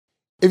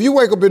If you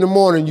wake up in the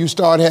morning, you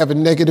start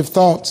having negative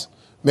thoughts,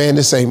 man,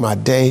 this ain't my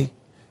day.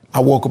 I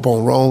woke up on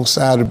the wrong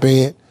side of the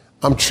bed.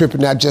 I'm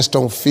tripping, I just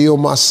don't feel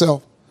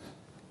myself.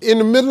 In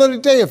the middle of the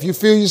day, if you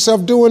feel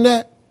yourself doing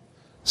that,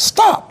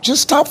 stop.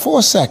 Just stop for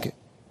a second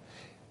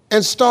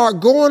and start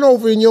going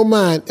over in your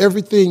mind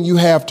everything you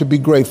have to be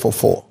grateful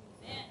for.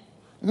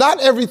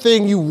 Not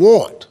everything you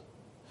want,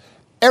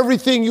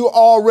 everything you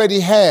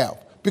already have,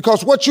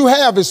 because what you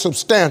have is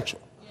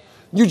substantial.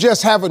 You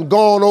just haven't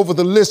gone over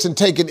the list and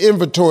taken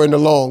inventory in a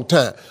long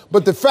time.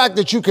 But the fact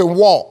that you can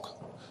walk,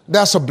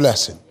 that's a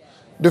blessing.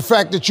 The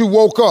fact that you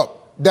woke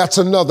up, that's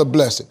another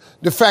blessing.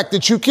 The fact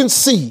that you can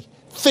see,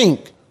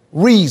 think,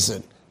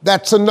 reason,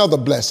 that's another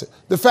blessing.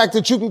 The fact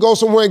that you can go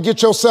somewhere and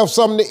get yourself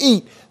something to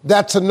eat,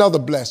 that's another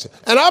blessing.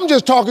 And I'm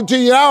just talking to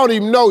you, I don't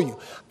even know you.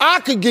 I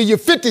could give you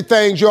 50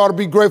 things you ought to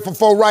be grateful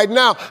for right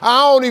now.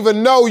 I don't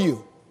even know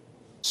you.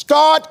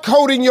 Start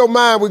coating your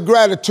mind with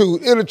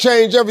gratitude. It'll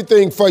change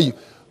everything for you.